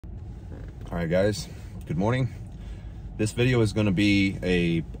All right, guys, good morning. This video is going to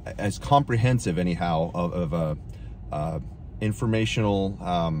be as comprehensive anyhow of a informational,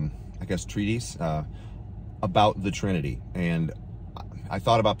 I guess, treatise about the Trinity. And I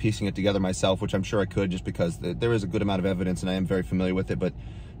thought about piecing it together myself, which I'm sure I could, just because there is a good amount of evidence and I am very familiar with it, but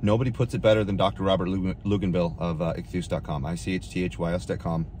nobody puts it better than Dr. Robert Luganville of ichthyus.com,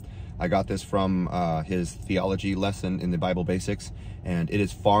 ICHTHYS.com. I got this from his theology lesson in the Bible Basics, and it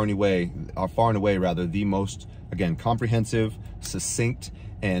is far and away the most, again, comprehensive, succinct,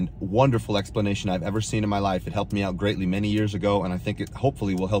 and wonderful explanation I've ever seen in my life. It helped me out greatly many years ago, and I think it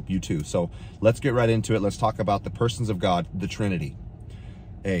hopefully will help you too. So let's get right into it. Let's talk about the persons of God, the Trinity.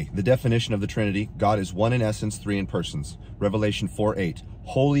 The definition of the Trinity: God is one in essence, three in persons. Revelation 4:8.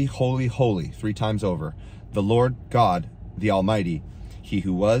 Holy, holy, holy, 3 times over. The Lord God, the Almighty, He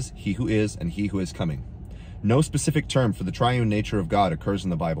who was, He who is, and He who is coming. No specific term for the triune nature of God occurs in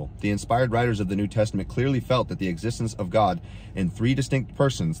the Bible. The inspired writers of the New Testament clearly felt that the existence of God in 3 distinct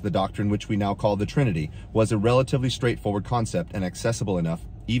persons, the doctrine which we now call the Trinity, was a relatively straightforward concept and accessible enough,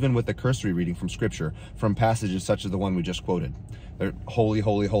 even with a cursory reading from Scripture, from passages such as the one we just quoted. They're holy,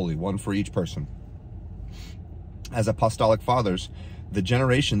 holy, holy, one for each person. As apostolic fathers, the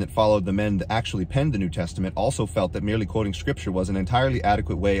generation that followed the men that actually penned the New Testament also felt that merely quoting Scripture was an entirely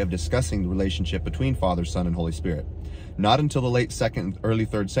adequate way of discussing the relationship between Father, Son, and Holy Spirit. Not until the late 2nd and early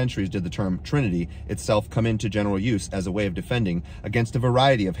 3rd centuries did the term Trinity itself come into general use as a way of defending against a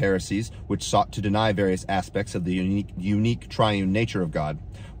variety of heresies which sought to deny various aspects of the unique triune nature of God,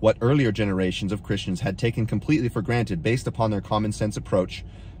 what earlier generations of Christians had taken completely for granted based upon their common sense approach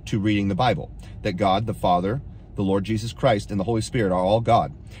to reading the Bible, that God, the Father, the Lord Jesus Christ, and the Holy Spirit are all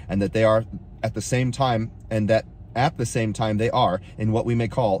God, and that they are at the same time, they are in what we may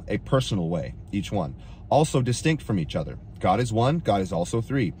call a personal way, each one, also distinct from each other. God is one, God is also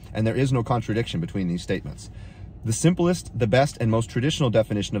 3, and there is no contradiction between these statements. The simplest, the best, and most traditional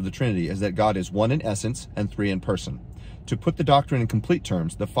definition of the Trinity is that God is one in essence and 3 in person. To put the doctrine in complete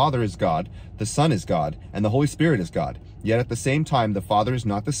terms, the Father is God, the Son is God, and the Holy Spirit is God. Yet at the same time, the Father is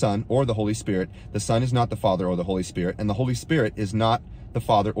not the Son or the Holy Spirit, the Son is not the Father or the Holy Spirit, and the Holy Spirit is not the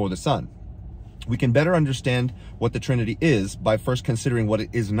Father or the Son. We can better understand what the Trinity is by first considering what it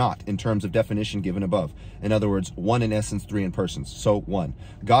is not in terms of definition given above. In other words, one in essence, 3 in persons. So 1.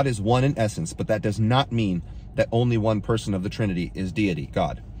 God is one in essence, but that does not mean that only one person of the Trinity is deity,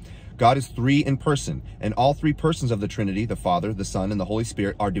 God. God is 3 in person, and all 3 persons of the Trinity, the Father, the Son, and the Holy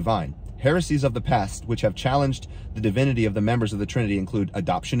Spirit, are divine. Heresies of the past which have challenged the divinity of the members of the Trinity include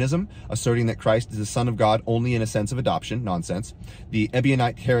adoptionism, asserting that Christ is the Son of God only in a sense of adoption, nonsense; the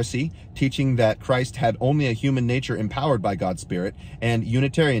Ebionite heresy, teaching that Christ had only a human nature empowered by God's Spirit; and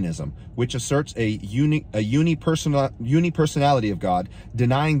Unitarianism, which asserts a unipersonality of God,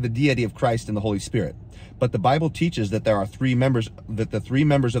 denying the deity of Christ and the Holy Spirit. But the Bible teaches that there are 3 members, that the 3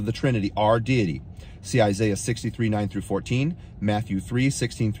 members of the Trinity are deity. See Isaiah 63:9-14, Matthew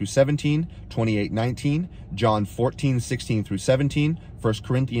 3:16-17, 28:19, John 14:16-17, 1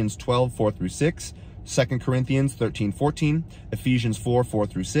 Corinthians 12:4-6, 2 Corinthians 13:14, Ephesians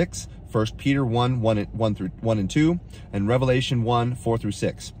 4:4-6, 1 Peter 1:1-2, and Revelation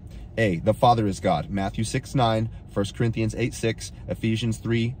 1:4-6. The Father is God, Matthew 6:9, 1 Corinthians 8:6, Ephesians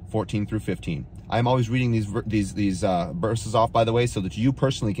 3:14-15. I'm always reading these verses off, by the way, so that you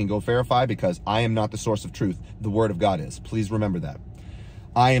personally can go verify, because I am not the source of truth. The Word of God is. Please remember that.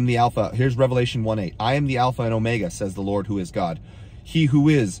 I am the Alpha. Here's Revelation 1:8. I am the Alpha and Omega, says the Lord who is God, He who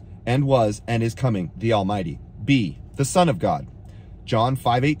is and was and is coming, the Almighty. B, the Son of God. John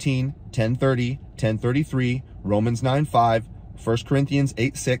 5:18, 10:30, 10:33, Romans 9:5, 1 Corinthians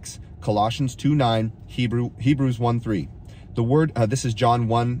 8:6, Colossians 2:9, Hebrews 1:3. The Word, this is John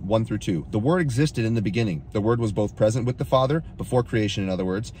 1:1-2. The Word existed in the beginning. The Word was both present with the Father, before creation in other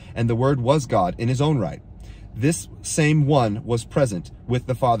words, and the Word was God in His own right. This same one was present with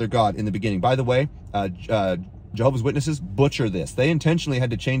the Father God in the beginning. By the way, Jehovah's Witnesses butcher this. They intentionally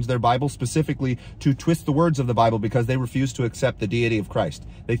had to change their Bible specifically to twist the words of the Bible because they refuse to accept the deity of Christ.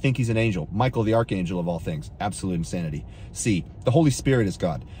 They think He's an angel, Michael the Archangel of all things. Absolute insanity. C, the Holy Spirit is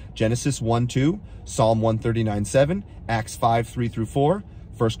God. Genesis 1:2, Psalm 139:7, Acts 5:3-4,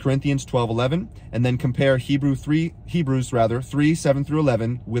 1 Corinthians 12:11, and then compare Hebrews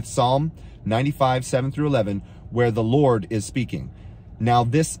 3:7-11 with Psalm 95:7-11, where the Lord is speaking. Now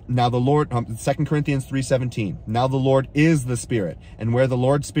the Lord, 2 Corinthians 3:17. Now the Lord is the Spirit, and where the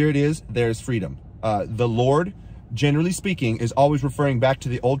Lord's Spirit is, there is freedom. The Lord, generally speaking, is always referring back to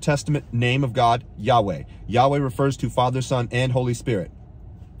the Old Testament name of God, Yahweh. Yahweh refers to Father, Son, and Holy Spirit.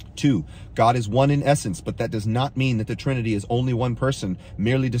 2, God is one in essence, but that does not mean that the Trinity is only one person,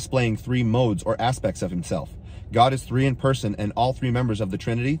 merely displaying three modes or aspects of himself. God is three in person, and all three members of the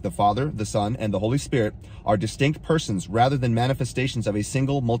Trinity, the Father, the Son, and the Holy Spirit, are distinct persons rather than manifestations of a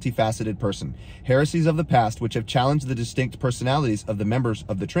single, multifaceted person. Heresies of the past which have challenged the distinct personalities of the members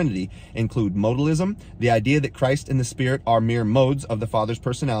of the Trinity include modalism, the idea that Christ and the Spirit are mere modes of the Father's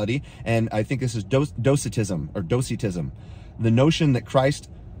personality, and I think this is docetism, the notion that Christ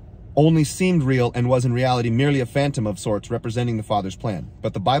only seemed real and was in reality merely a phantom of sorts representing the Father's plan.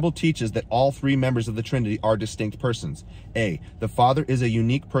 But the Bible teaches that all three members of the Trinity are distinct persons. A, the Father is a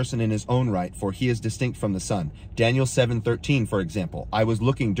unique person in his own right, for he is distinct from the Son. Daniel 7:13, for example, I was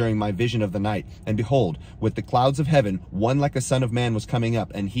looking during my vision of the night, and behold, with the clouds of heaven, one like a son of man was coming up,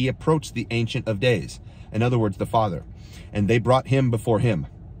 and he approached the Ancient of Days. In other words, the Father. And they brought him before him.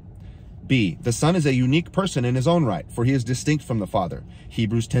 B, the Son is a unique person in his own right, for he is distinct from the Father.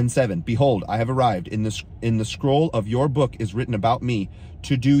 Hebrews 10:7, behold, I have arrived. In the scroll of your book is written about me,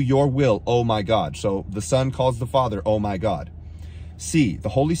 to do your will, O my God. So the Son calls the Father, O my God. C, the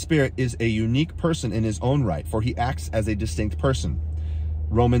Holy Spirit is a unique person in his own right, for he acts as a distinct person.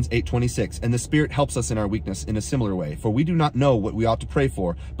 Romans 8:26, and the Spirit helps us in our weakness in a similar way, for we do not know what we ought to pray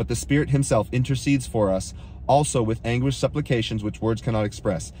for, but the Spirit himself intercedes for us also with anguished supplications which words cannot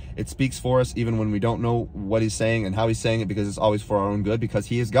express. It speaks for us even when we don't know what he's saying and how he's saying it, because it's always for our own good, because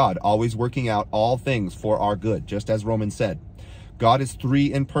he is God, always working out all things for our good, just as Romans said. God is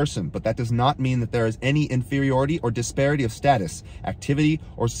three in person, but that does not mean that there is any inferiority or disparity of status, activity,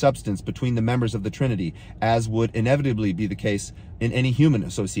 or substance between the members of the Trinity, as would inevitably be the case in any human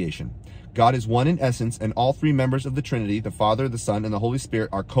association. God is one in essence, and all three members of the Trinity, the Father, the Son, and the Holy Spirit,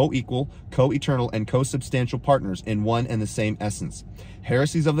 are co-equal, co-eternal, and co-substantial partners in one and the same essence.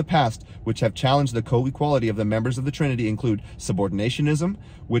 Heresies of the past, which have challenged the co-equality of the members of the Trinity, include subordinationism,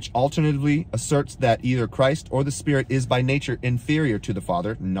 which alternatively asserts that either Christ or the Spirit is by nature inferior to the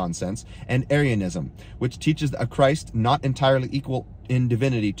Father, nonsense, and Arianism, which teaches a Christ not entirely equal in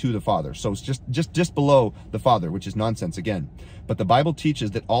divinity to the Father. So it's just below the Father, which is nonsense again. But the Bible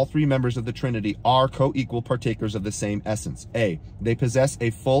teaches that all three members of the Trinity are co-equal partakers of the same essence. A, they possess a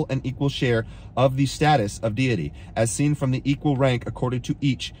full and equal share of the status of deity, as seen from the equal rank accorded to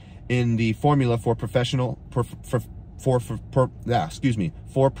each in the formula for profession of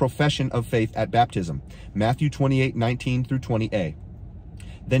faith at baptism. Matthew 28:19 through 20a.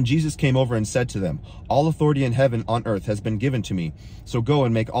 Then Jesus came over and said to them, all authority in heaven and on earth has been given to me. So go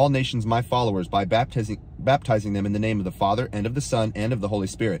and make all nations my followers by baptizing them in the name of the Father and of the Son and of the Holy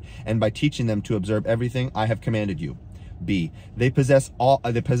Spirit, and by teaching them to observe everything I have commanded you. B, they possess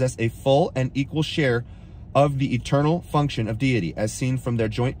a full and equal share of the eternal function of deity, as seen from their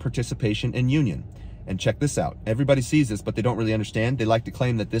joint participation in union. And check this out. Everybody sees this, but they don't really understand. They like to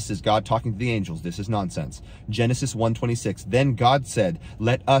claim that this is God talking to the angels. This is nonsense. Genesis 1:26. Then God said,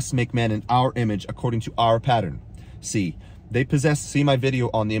 let us make man in our image according to our pattern. C, they possess, see my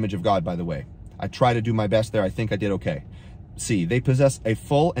video on the image of God, by the way. I try to do my best there. I think I did okay. C, they possess a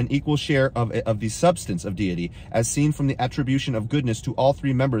full and equal share of the substance of deity, as seen from the attribution of goodness to all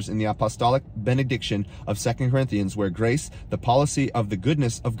three members in the apostolic benediction of 2 Corinthians, where grace, the policy of the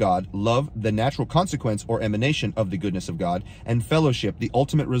goodness of God, love, the natural consequence or emanation of the goodness of God, and fellowship, the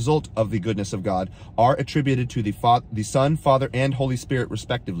ultimate result of the goodness of God, are attributed to the Son, Father, and Holy Spirit,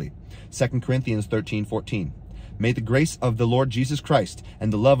 respectively. 2 Corinthians 13:14. May the grace of the Lord Jesus Christ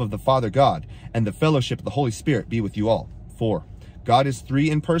and the love of the Father God and the fellowship of the Holy Spirit be with you all. 4. God is three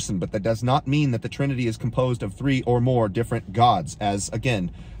in person, but that does not mean that the Trinity is composed of three or more different gods, as,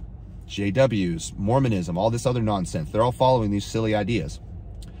 again, JWs, Mormonism, all this other nonsense. They're all following these silly ideas.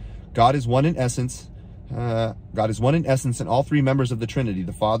 God is one in essence, and all three members of the Trinity,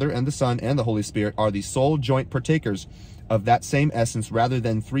 the Father and the Son and the Holy Spirit, are the sole joint partakers of that same essence rather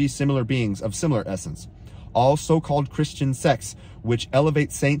than three similar beings of similar essence. All so-called Christian sects, which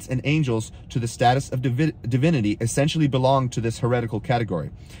elevate saints and angels to the status of divinity, essentially belong to this heretical category,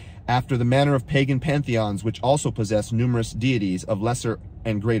 after the manner of pagan pantheons, which also possess numerous deities of lesser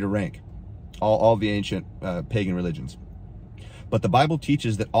and greater rank. All the ancient pagan religions. But the Bible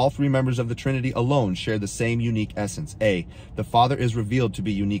teaches that all three members of the Trinity alone share the same unique essence. A, the Father is revealed to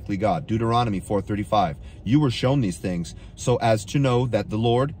be uniquely God. Deuteronomy 4:35. You were shown these things so as to know that the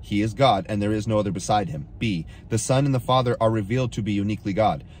Lord, he is God, and there is no other beside him. B, the Son and the Father are revealed to be uniquely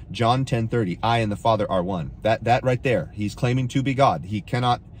God. John 10:30. I and the Father are one. That right there. He's claiming to be God. He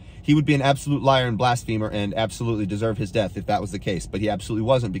would be an absolute liar and blasphemer and absolutely deserve his death if that was the case. But he absolutely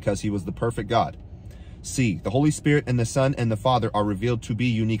wasn't, because he was the perfect God. C, the Holy Spirit and the Son and the Father are revealed to be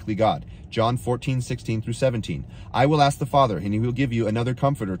uniquely God. John 14:16 through 17. I will ask the Father, and he will give you another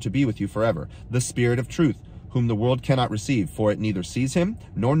comforter to be with you forever, the Spirit of truth, whom the world cannot receive, for it neither sees him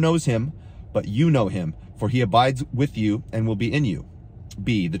nor knows him, but you know him, for he abides with you and will be in you.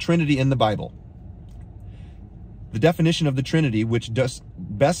 B, the Trinity in the Bible. The definition of the Trinity, which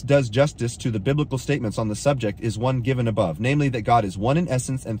best does justice to the biblical statements on the subject, is one given above, namely that God is one in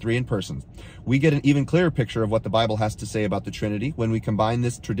essence and three in persons. We get an even clearer picture of what the Bible has to say about the Trinity when we combine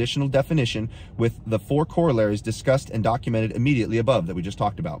this traditional definition with the four corollaries discussed and documented immediately above that we just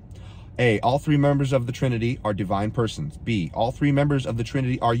talked about. A, all three members of the Trinity are divine persons. B, all three members of the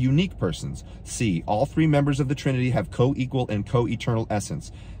Trinity are unique persons. C, all three members of the Trinity have co-equal and co-eternal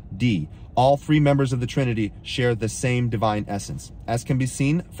essence. D, all three members of the Trinity share the same divine essence. As can be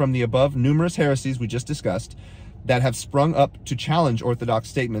seen from the above numerous heresies we just discussed that have sprung up to challenge orthodox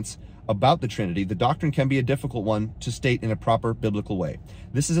statements about the Trinity, the doctrine can be a difficult one to state in a proper biblical way.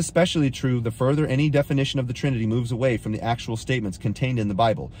 This is especially true the further any definition of the Trinity moves away from the actual statements contained in the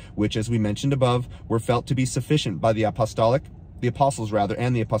Bible, which, as we mentioned above, were felt to be sufficient by the apostles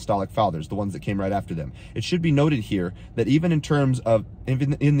and the apostolic fathers, the ones that came right after them. It should be noted here that even in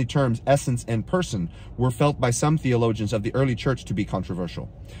the terms essence and person were felt by some theologians of the early church to be controversial.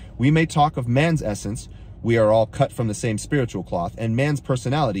 We may talk of man's essence, we are all cut from the same spiritual cloth, and man's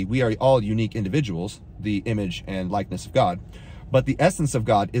personality, we are all unique individuals, the image and likeness of God. But the essence of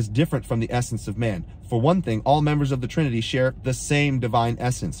God is different from the essence of man. For one thing, all members of the Trinity share the same divine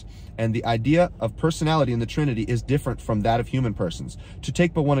essence, and the idea of personality in the Trinity is different from that of human persons. To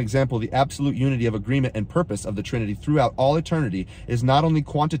take but one example, the absolute unity of agreement and purpose of the Trinity throughout all eternity is not only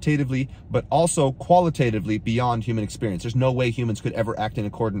quantitatively, but also qualitatively beyond human experience. There's no way humans could ever act in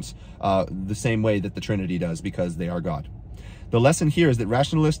accordance the same way that the Trinity does, because they are God. The lesson here is that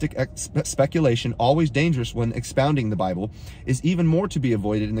rationalistic speculation, always dangerous when expounding the Bible, is even more to be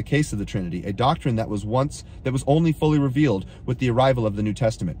avoided in the case of the Trinity, a doctrine that was only fully revealed with the arrival of the New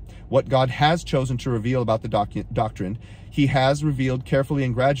Testament. What God has chosen to reveal about the doctrine, he has revealed carefully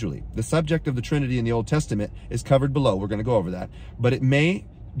and gradually. The subject of the Trinity in the Old Testament is covered below. We're going to go over that. But it may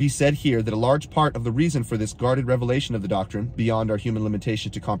be said here that a large part of the reason for this guarded revelation of the doctrine, beyond our human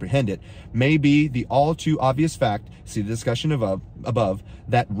limitation to comprehend it, may be the all too obvious fact, see the discussion above,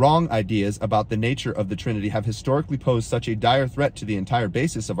 that wrong ideas about the nature of the Trinity have historically posed such a dire threat to the entire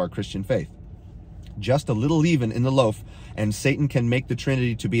basis of our Christian faith. Just a little leaven in the loaf, and Satan can make the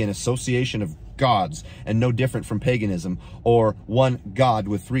Trinity to be an association of gods, and no different from paganism, or one God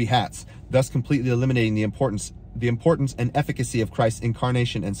with three hats, thus completely eliminating the importance and efficacy of Christ's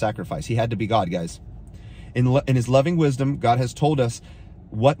incarnation and sacrifice. He had to be God, guys. In his loving wisdom, God has told us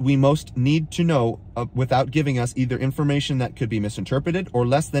what we most need to know without giving us either information that could be misinterpreted or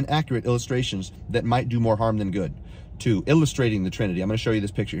less than accurate illustrations that might do more harm than good. 2. Illustrating the Trinity. I'm going to show you this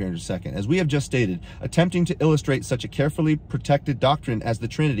picture here in just a second. As we have just stated, attempting to illustrate such a carefully protected doctrine as the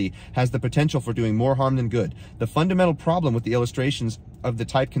Trinity has the potential for doing more harm than good. The fundamental problem with the illustrations of the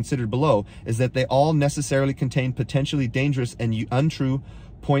type considered below is that they all necessarily contain potentially dangerous and untrue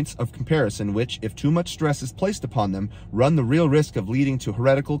points of comparison which, if too much stress is placed upon them, run the real risk of leading to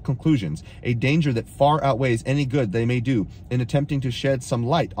heretical conclusions, a danger that far outweighs any good they may do in attempting to shed some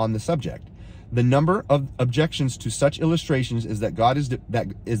light on the subject. The number of objections to such illustrations is that God is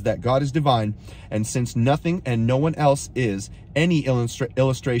divine, and since nothing and no one else is, any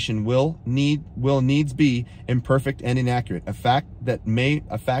illustration will needs be imperfect and inaccurate. A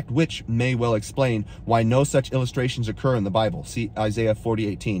fact which may well explain why no such illustrations occur in the Bible. See Isaiah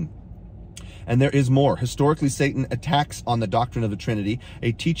 40:18. And there is more. Historically, Satan attacks on the doctrine of the Trinity,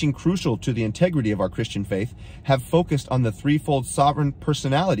 a teaching crucial to the integrity of our Christian faith, have focused on the threefold sovereign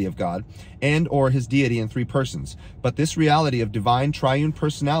personality of God and or his deity in three persons. But this reality of divine triune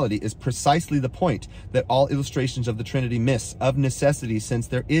personality is precisely the point that all illustrations of the Trinity miss of necessity, since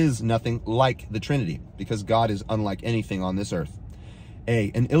there is nothing like the Trinity, because God is unlike anything on this earth.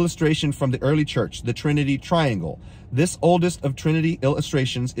 A. An illustration from the early church, the Trinity triangle. This oldest of Trinity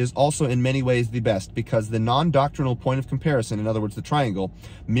illustrations is also in many ways the best, because the non-doctrinal point of comparison, in other words the triangle,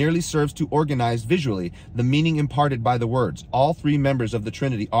 merely serves to organize visually the meaning imparted by the words. All three members of the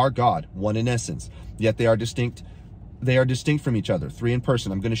Trinity are God, one in essence, yet they are distinct from each other, three in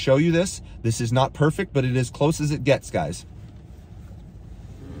person. I'm going to show you this. This is not perfect, but it is as close as it gets, guys.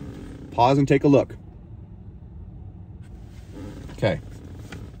 Pause and take a look. Okay.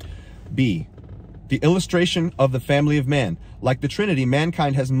 B. The illustration of the family of man. Like the Trinity,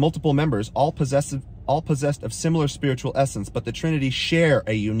 mankind has multiple members, all possessing all possessed of similar spiritual essence, but the Trinity share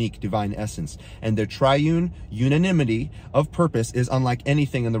a unique divine essence, and their triune unanimity of purpose is unlike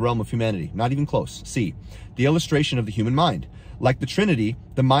anything in the realm of humanity, not even close. C, the illustration of the human mind. Like the Trinity,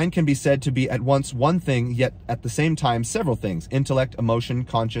 the mind can be said to be at once one thing, yet at the same time several things, intellect, emotion,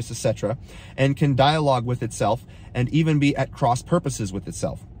 conscience, etc., and can dialogue with itself and even be at cross purposes with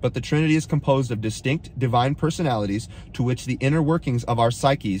itself. But the Trinity is composed of distinct divine personalities to which the inner workings of our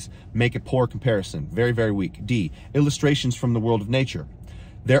psyches make a poor comparison. Very, very weak. D, illustrations from the world of nature.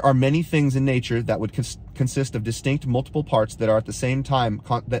 There are many things in nature that would consist of distinct multiple parts that are at the same time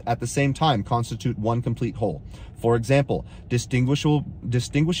constitute one complete whole. For example,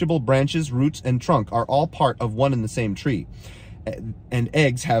 distinguishable branches, roots, and trunk are all part of one and the same tree. And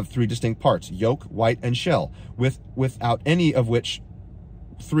eggs have three distinct parts: yolk, white, and shell. Without any of which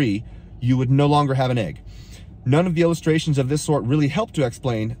three, you would no longer have an egg. None of the illustrations of this sort really help to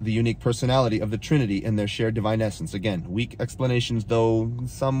explain the unique personality of the Trinity and their shared divine essence. Again, weak explanations, though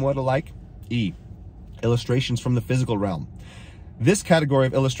somewhat alike. E, illustrations from the physical realm. This category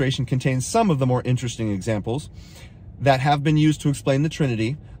of illustration contains some of the more interesting examples that have been used to explain the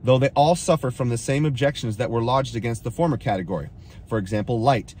Trinity, though they all suffer from the same objections that were lodged against the former category. For example,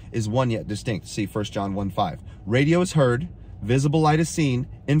 light is one yet distinct. See 1 John 1:5. Radio is heard, visible light is seen,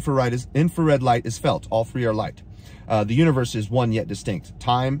 infrared light is felt. All three are light. The universe is one yet distinct.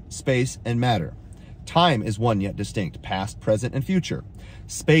 Time, space, and matter. Time is one yet distinct. Past, present, and future.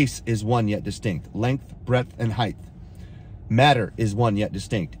 Space is one yet distinct. Length, breadth, and height. Matter is one yet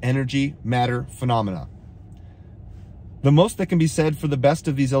distinct. Energy, matter, phenomena. The most that can be said for the best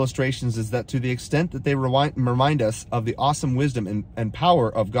of these illustrations is that to the extent that they remind us of the awesome wisdom and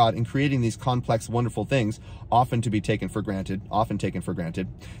power of God in creating these complex, wonderful things, often taken for granted,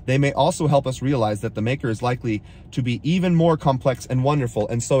 they may also help us realize that the Maker is likely to be even more complex and wonderful,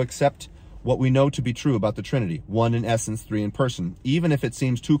 and so accept what we know to be true about the Trinity, one in essence, three in person, even if it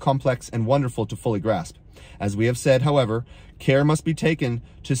seems too complex and wonderful to fully grasp. As we have said, however, care must be taken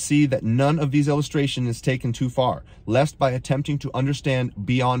to see that none of these illustrations is taken too far, lest by attempting to understand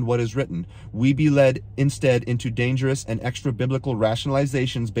beyond what is written, we be led instead into dangerous and extra-biblical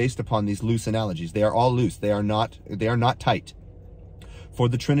rationalizations based upon these loose analogies. They are all loose. They are not tight. For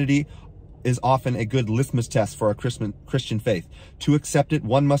the Trinity is often a good litmus test for a Christian faith. To accept it,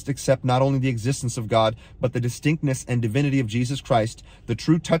 one must accept not only the existence of God, but the distinctness and divinity of Jesus Christ, the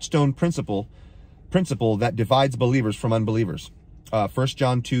true touchstone principle that divides believers from unbelievers. 1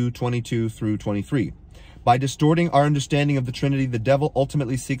 John 2:22 through 23. By distorting our understanding of the Trinity, the devil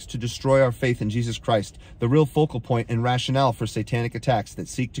ultimately seeks to destroy our faith in Jesus Christ, the real focal point and rationale for satanic attacks that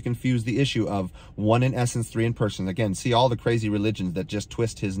seek to confuse the issue of one in essence, three in person. Again, see all the crazy religions that just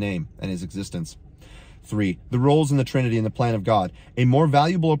twist his name and his existence. 3. The roles in the Trinity and the plan of God. A more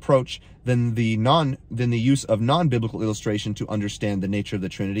valuable approach than the use of non-biblical illustration to understand the nature of the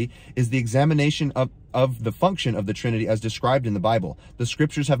Trinity is the examination of the function of the Trinity as described in the Bible. The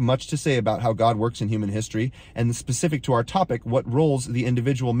scriptures have much to say about how God works in human history, and specific to our topic, what roles the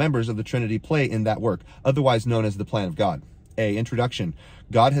individual members of the Trinity play in that work, otherwise known as the plan of God. A. Introduction.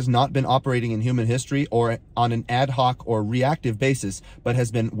 God has not been operating in human history or on an ad hoc or reactive basis, but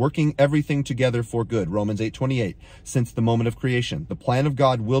has been working everything together for good. Romans 8:28. Since the moment of creation. The plan of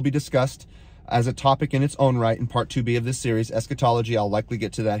God will be discussed as a topic in its own right in part 2b of this series, Eschatology. I'll likely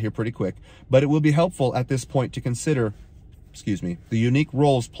get to that here pretty quick, but it will be helpful at this point to consider the unique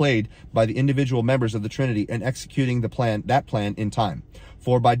roles played by the individual members of the Trinity in executing that plan in time.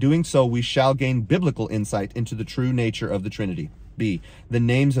 For by doing so, we shall gain biblical insight into the true nature of the Trinity. B. The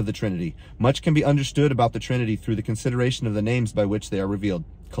names of the Trinity. Much can be understood about the Trinity through the consideration of the names by which they are revealed.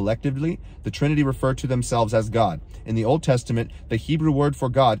 Collectively, the Trinity refer to themselves as God. In the Old Testament, the Hebrew word for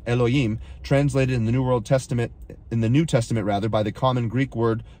God, Elohim, translated in the New Testament by the common Greek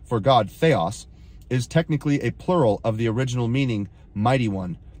word for God, Theos, is technically a plural of the original meaning, mighty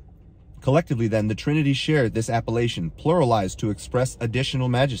one. Collectively, then, the Trinity shared this appellation, pluralized to express additional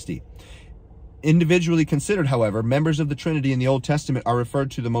majesty. Individually considered, however, members of the Trinity in the Old Testament are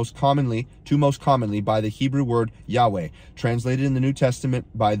referred to most commonly by the Hebrew word Yahweh, translated in the New Testament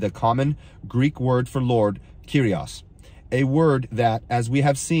by the common Greek word for Lord, Kyrios, a word that, as we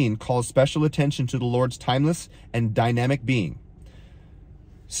have seen, calls special attention to the Lord's timeless and dynamic being.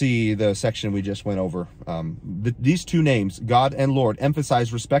 See the section we just went over. These two names, God and Lord,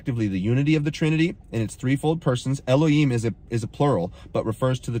 emphasize respectively the unity of the Trinity in its threefold persons. Elohim is a plural, but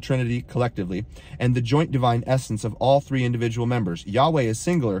refers to the Trinity collectively, and the joint divine essence of all three individual members. Yahweh is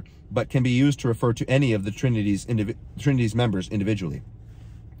singular, but can be used to refer to any of the Trinity's members individually.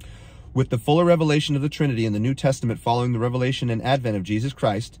 With the fuller revelation of the Trinity in the New Testament following the revelation and advent of Jesus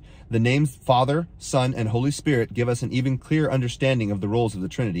Christ, the names Father, Son, and Holy Spirit give us an even clearer understanding of the roles of the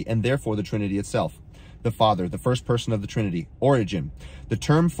Trinity, and therefore the Trinity itself. The Father, the first person of the Trinity. Origin, the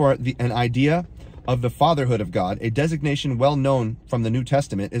term for an idea of the fatherhood of God, a designation well known from the New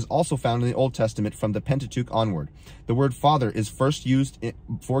Testament, is also found in the Old Testament from the Pentateuch onward. The word father is first used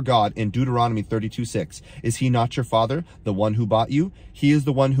for God in Deuteronomy 32:6. Is he not your father, the one who bought you? He is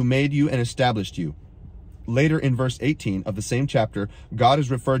the one who made you and established you. Later in verse 18 of the same chapter, God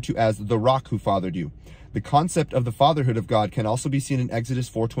is referred to as the rock who fathered you. The concept of the fatherhood of God can also be seen in Exodus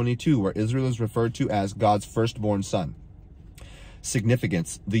 4:22, where Israel is referred to as God's firstborn son.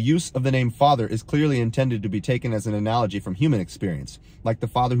 Significance. The use of the name Father is clearly intended to be taken as an analogy from human experience. Like the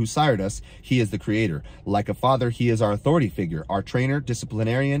Father who sired us, he is the Creator. Like a father, he is our authority figure, our trainer,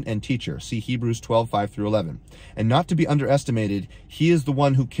 disciplinarian, and teacher. See Hebrews 12:5-11. And not to be underestimated, he is the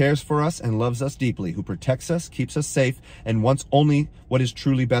one who cares for us and loves us deeply, who protects us, keeps us safe, and wants only what is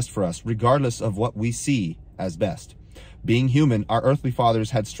truly best for us, regardless of what we see as best. Being human, our earthly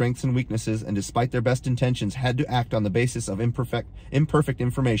fathers had strengths and weaknesses, and despite their best intentions, had to act on the basis of imperfect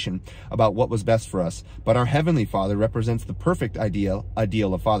information about what was best for us. But our heavenly Father represents the perfect ideal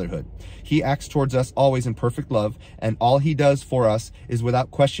of fatherhood. He acts towards us always in perfect love, and all he does for us is without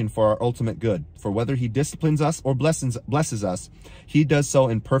question for our ultimate good. For whether he disciplines us or blesses us, he does so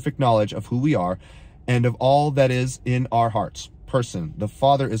in perfect knowledge of who we are and of all that is in our hearts. Person. The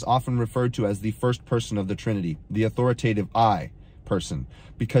Father is often referred to as the first person of the Trinity, the authoritative I person,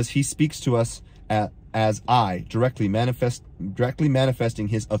 because he speaks to us as I, directly manifesting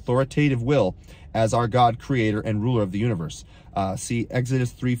his authoritative will as our God, creator and ruler of the universe. See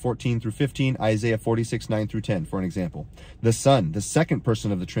Exodus 3:14-15, Isaiah 46:9-10 for an example. The Son, the second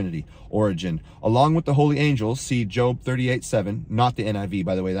person of the Trinity, origin, along with the holy angels. See Job 38:7, not the NIV,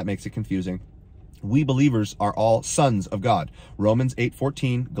 by the way, that makes it confusing. We believers are all sons of God. Romans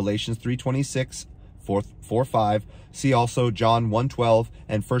 8:14, Galatians 3:26, 4:5. See also John 1:12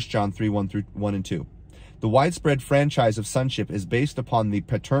 and 1 John 3:1 and 2. The widespread franchise of sonship is based upon the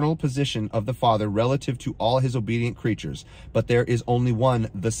paternal position of the Father relative to all his obedient creatures, but there is only one,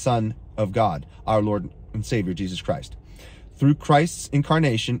 the Son of God, our Lord and Savior Jesus Christ. Through Christ's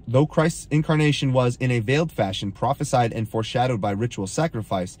incarnation, though Christ's incarnation was in a veiled fashion prophesied and foreshadowed by ritual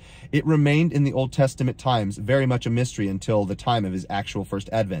sacrifice, it remained in the Old Testament times very much a mystery until the time of his actual first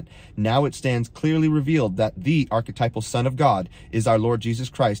advent. Now it stands clearly revealed that the archetypal Son of God is our Lord Jesus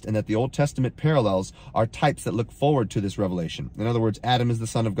Christ, and that the Old Testament parallels are types that look forward to this revelation. In other words, Adam is the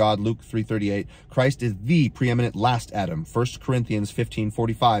Son of God, Luke 3:38. Christ is the preeminent last Adam, 1 Corinthians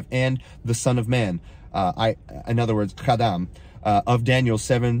 15:45, and the Son of Man, in other words, Chadam, of Daniel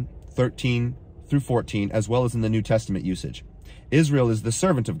 7:13-14, as well as in the New Testament usage. Israel is the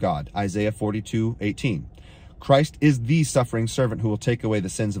servant of God, Isaiah 42:18. Christ is the suffering servant who will take away the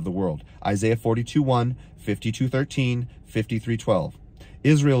sins of the world, Isaiah 42:1, 52:13, 53:12.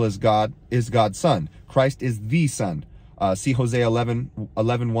 Israel is God's son. Christ is the Son. See Hosea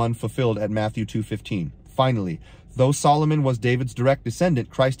 11:1 fulfilled at Matthew 2:15. Finally, though Solomon was David's direct descendant,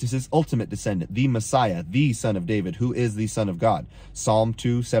 Christ is his ultimate descendant, the Messiah, the Son of David, who is the Son of God. Psalm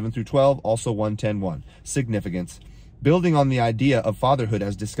 2:7-12, also 1:10-1. Significance. Building on the idea of fatherhood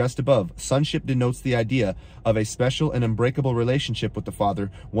as discussed above, sonship denotes the idea of a special and unbreakable relationship with the Father,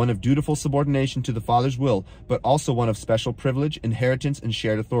 one of dutiful subordination to the Father's will, but also one of special privilege, inheritance, and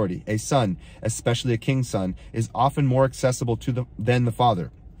shared authority. A son, especially a king's son, is often more accessible than the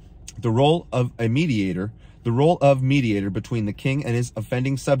Father. The role of mediator between the king and his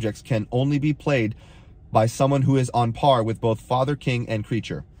offending subjects can only be played by someone who is on par with both father, king, and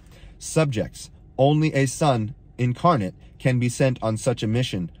creature. Subjects. Only a son incarnate can be sent on such a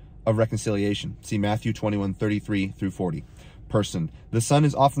mission of reconciliation. See Matthew 21:33-40. Person. The Son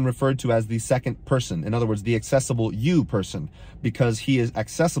is often referred to as the second person, in other words, the accessible you person, because he is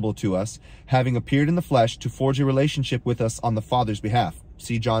accessible to us, having appeared in the flesh to forge a relationship with us on the Father's behalf.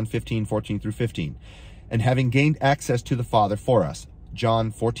 See John 15:14-15. And having gained access to the Father for us.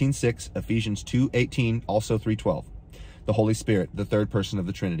 John 14:6, Ephesians 2:18, also 3:12. The Holy Spirit, the third person of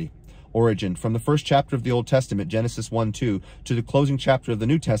the Trinity. Origin. From the first chapter of the Old Testament, Genesis 1:2, to the closing chapter of the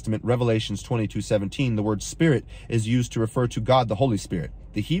New Testament, Revelations 22:17, the word Spirit is used to refer to God, the Holy Spirit.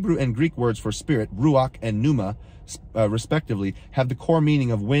 The Hebrew and Greek words for spirit, ruach and pneuma, respectively, have the core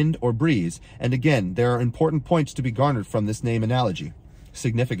meaning of wind or breeze, and again, there are important points to be garnered from this name analogy.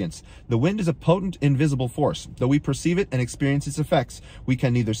 Significance. The wind is a potent, invisible force. Though we perceive it and experience its effects, we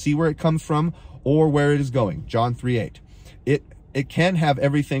can neither see where it comes from or where it is going. John 3:8. It can have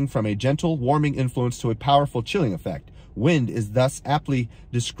everything from a gentle, warming influence to a powerful, chilling effect. Wind is thus aptly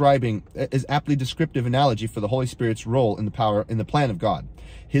descriptive analogy for the Holy Spirit's role in the plan of God,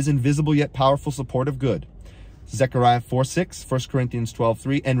 his invisible yet powerful support of good. Zechariah 4:6, 1 Corinthians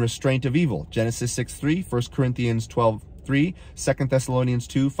 12:3, and restraint of evil. Genesis 6:3, 1 Corinthians 12:3, 2 Thessalonians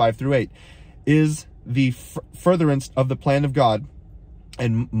 2:5-8, is the furtherance of the plan of God,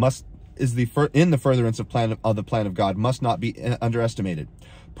 and in the furtherance of the plan of God, must not be underestimated.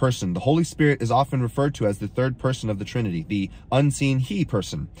 Person. The Holy Spirit is often referred to as the third person of the Trinity, the unseen He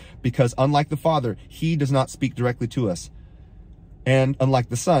person, because unlike the Father, He does not speak directly to us. And unlike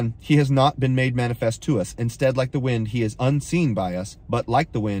the Son, He has not been made manifest to us. Instead, like the wind, He is unseen by us, but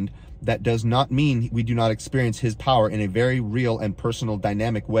like the wind, that does not mean we do not experience His power in a very real and personal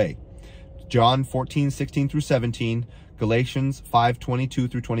dynamic way. John 14:16-17, Galatians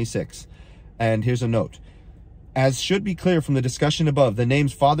 5:22-26. And here's a note. As should be clear from the discussion above, the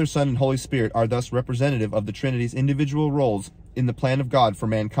names Father, Son, and Holy Spirit are thus representative of the Trinity's individual roles in the plan of God for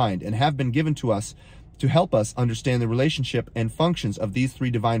mankind, and have been given to us to help us understand the relationship and functions of these three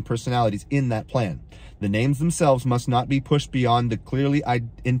divine personalities in that plan. The names themselves must not be pushed beyond the clearly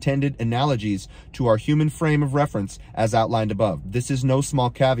intended analogies to our human frame of reference as outlined above. This is no small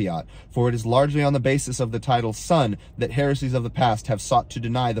caveat, for it is largely on the basis of the title Son that heresies of the past have sought to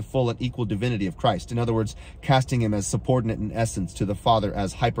deny the full and equal divinity of Christ. In other words, casting him as subordinate in essence to the Father,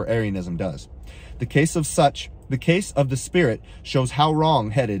 as Hyper-Arianism does. The case of the Spirit shows how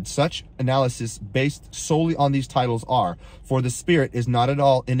wrong-headed such analysis based solely on these titles are, for the Spirit is not at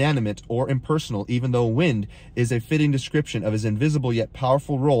all inanimate or impersonal, even though wind is a fitting description of his invisible yet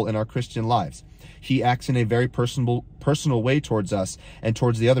powerful role in our Christian lives. He acts in a very personal way towards us and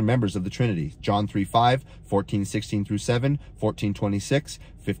towards the other members of the Trinity. John 3:5, 14:16-7, 14:26,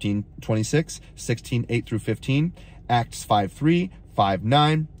 15:26, 16:8-15, Acts 5:3,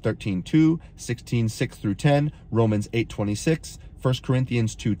 5:9, 13:2, 16:6-10, Romans 8:26, 1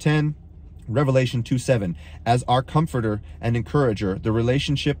 Corinthians 2:10, Revelation 2:7. As our comforter and encourager, the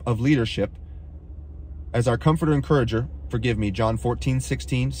relationship of leadership, John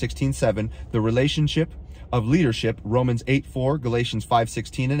 14:16, 16:7, the relationship of leadership, Romans 8:4, Galatians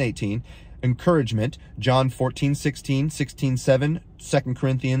 5:16 and 18, encouragement, John 14:16, 16:7, 2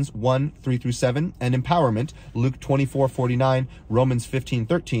 Corinthians 1:3-7, and empowerment, Luke 24:49, Romans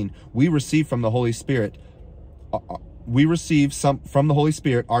 15:13. We receive from the Holy Spirit. From the Holy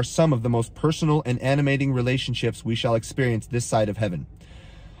Spirit are some of the most personal and animating relationships we shall experience this side of heaven.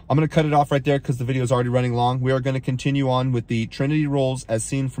 I'm going to cut it off right there because the video is already running long. We are going to continue on with the Trinity roles as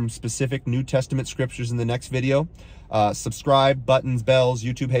seen from specific New Testament scriptures in the next video. Subscribe, buttons, bells,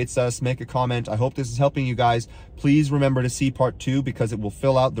 YouTube hates us, make a comment. I hope this is helping you guys. Please remember to see part 2 because it will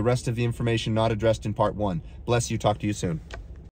fill out the rest of the information not addressed in part 1. Bless you. Talk to you soon.